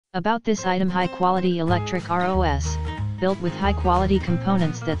About this item: high quality electric ROS, built with high quality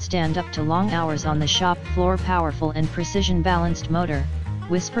components that stand up to long hours on the shop floor. Powerful and precision balanced motor,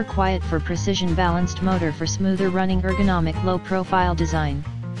 whisper quiet for precision balanced motor for smoother running. Ergonomic low profile design,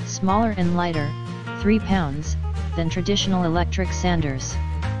 smaller and lighter, 3 pounds, than traditional electric sanders.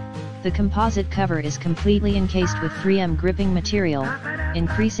 The composite cover is completely encased with 3M gripping material,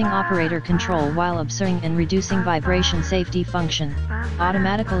 increasing operator control while obscuring and reducing vibration. Safety function,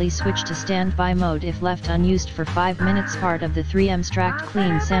 automatically switch to standby mode if left unused for 5 minutes. Part of the 3M Xtract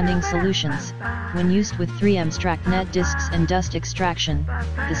clean sanding solutions. When used with 3M Xtract net discs and dust extraction,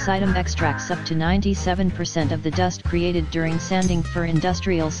 this item extracts up to 97% of the dust created during sanding for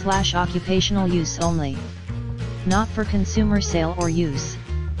industrial/occupational use only. Not for consumer sale or use.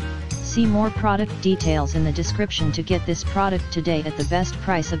 See more product details in the description to get this product today at the best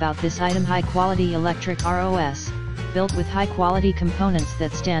price. About this item: high quality electric ROS, built with high quality components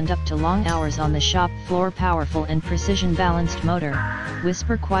that stand up to long hours on the shop floor. Powerful and precision balanced motor,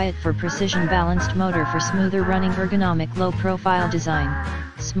 whisper quiet for precision balanced motor for smoother running. Ergonomic low profile design,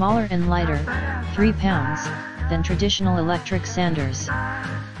 smaller and lighter, 3 pounds, than traditional electric sanders.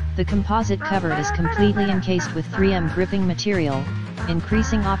 The composite cover is completely encased with 3M gripping material,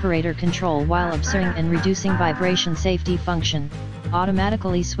 increasing operator control while obscuring and reducing vibration. Safety function,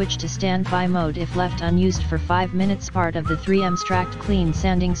 automatically switch to standby mode if left unused for 5 minutes. Part of the 3M Xtract clean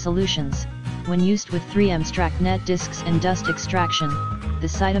sanding solutions. When used with 3M Xtract net discs and dust extraction,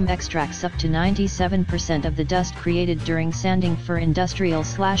 this item extracts up to 97% of the dust created during sanding for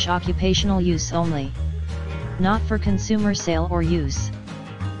industrial/occupational use only. Not for consumer sale or use.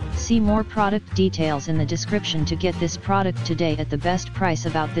 See more product details in the description to get this product today at the best price.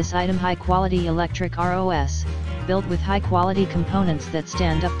 About this item: high quality electric ROS, built with high quality components that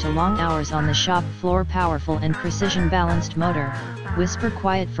stand up to long hours on the shop floor. Powerful and precision balanced motor, whisper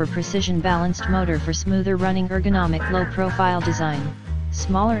quiet for precision balanced motor for smoother running. Ergonomic low profile design,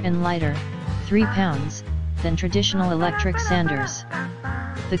 smaller and lighter, 3 pounds, than traditional electric sanders.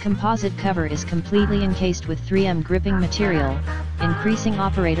 The composite cover is completely encased with 3M gripping material, increasing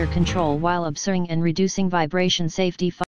operator control while obscuring and reducing vibration. Safety